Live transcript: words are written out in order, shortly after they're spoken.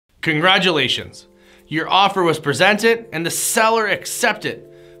Congratulations! Your offer was presented and the seller accepted.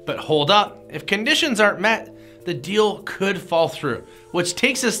 But hold up, if conditions aren't met, the deal could fall through, which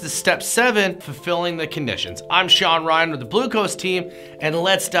takes us to step 7, fulfilling the conditions. I'm Sean Ryan with the Blue Coast team, and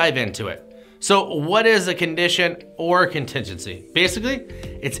let's dive into it. So what is a condition or contingency? Basically,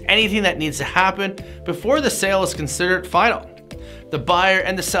 it's anything that needs to happen before the sale is considered final. The buyer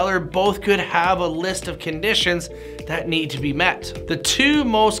and the seller both could have a list of conditions that need to be met. The two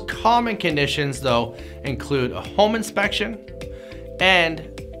most common conditions, though, include a home inspection and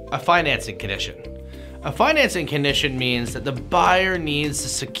a financing condition. A financing condition means that the buyer needs to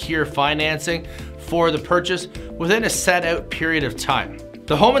secure financing for the purchase within a set out period of time.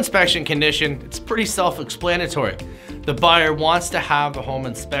 The home inspection condition, it's pretty self-explanatory. The buyer wants to have the home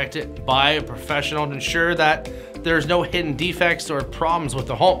inspected by a professional to ensure that there's no hidden defects or problems with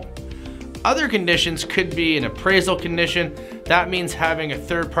the home. Other conditions could be an appraisal condition. That means having a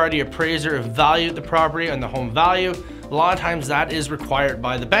third-party appraiser evaluate the property and the home value. A lot of times that is required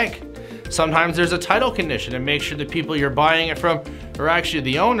by the bank. Sometimes there's a title condition, and make sure the people you're buying it from are actually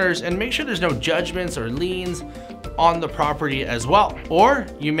the owners, and make sure there's no judgments or liens on the property as well. Or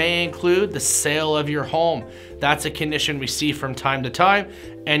you may include the sale of your home. That's a condition we see from time to time,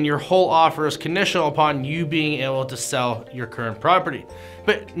 and your whole offer is conditional upon you being able to sell your current property.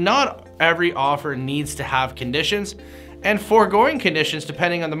 But not every offer needs to have conditions, and foregoing conditions,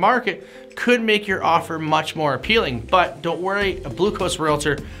 depending on the market, could make your offer much more appealing. But don't worry, a Blue Coast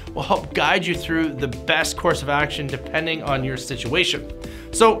Realtor will help guide you through the best course of action depending on your situation.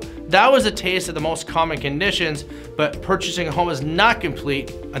 So that was a taste of the most common conditions, but purchasing a home is not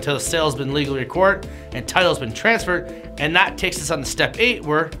complete until the sale has been legally recorded and title has been transferred, and that takes us on to step 8,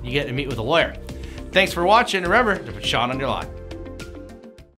 where you get to meet with a lawyer. Thanks for watching, and remember to put Sean on your line.